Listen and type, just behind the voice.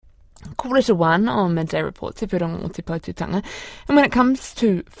1 on Midday Report, Te Pūrongo o Te Paututanga. And when it comes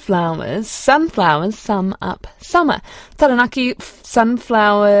to flowers, sunflowers sum up summer. Taranaki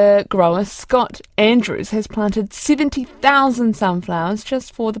sunflower grower Scott Andrews has planted 70,000 sunflowers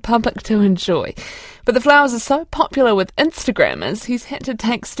just for the public to enjoy. But the flowers are so popular with Instagrammers, he's had to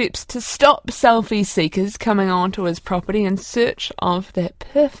take steps to stop selfie-seekers coming onto his property in search of that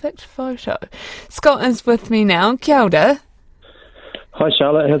perfect photo. Scott is with me now. Kia ora. Hi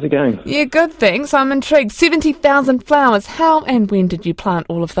Charlotte, how's it going? Yeah, good, thanks. I'm intrigued. 70,000 flowers. How and when did you plant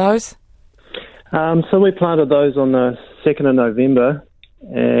all of those? So we planted those on the 2nd of November,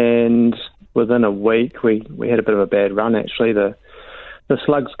 and within a week we had a bit of a bad run actually. The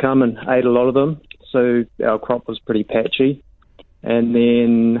slugs come and ate a lot of them, so our crop was pretty patchy. And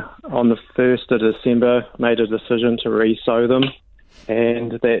then on the 1st of December made a decision to re-sow them,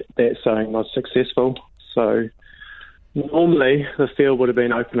 and that sowing was successful. So normally the field would have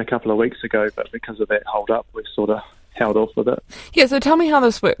been open a couple of weeks ago, but because of that hold up, we sort of held off with it. Yeah, so tell me how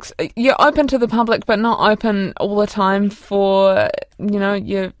this works. You're open to the public, but not open all the time for,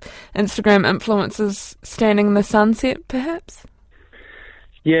 your Instagram influencers standing in the sunset, perhaps?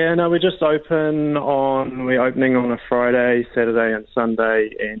 Yeah, no, we're opening on a Friday, Saturday and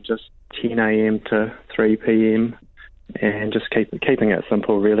Sunday, and just 10 a.m. to 3 p.m. and just keeping it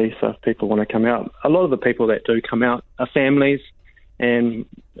simple, really. So if people want to come out, a lot of the people that do come out are families, and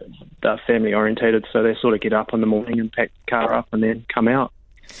they're family orientated, so they sort of get up in the morning and pack the car up and then come out.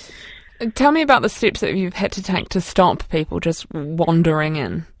 Tell me about the steps that you've had to take to stop people just wandering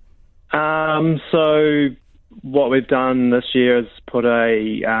in. So what we've done this year is put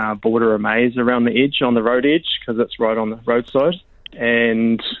a border of maize around the edge, on the road edge, because it's right on the roadside,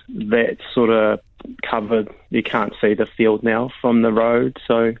 and that's sort of covered. You can't see the field now from the road,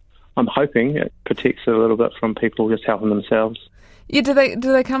 so I'm hoping it protects it a little bit from people just helping themselves. Yeah, do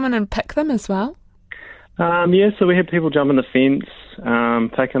they come in and pick them as well? Yeah, so we had people jumping the fence,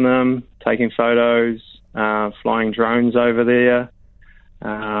 picking them, taking photos, flying drones over there.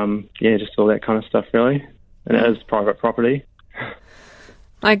 Just all that kind of stuff, really. And it is private property.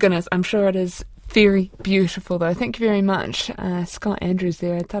 My goodness, I'm sure it is very beautiful, though. Thank you very much. Scott Andrews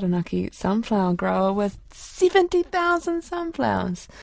there, a Taranaki sunflower grower with 70,000 sunflowers.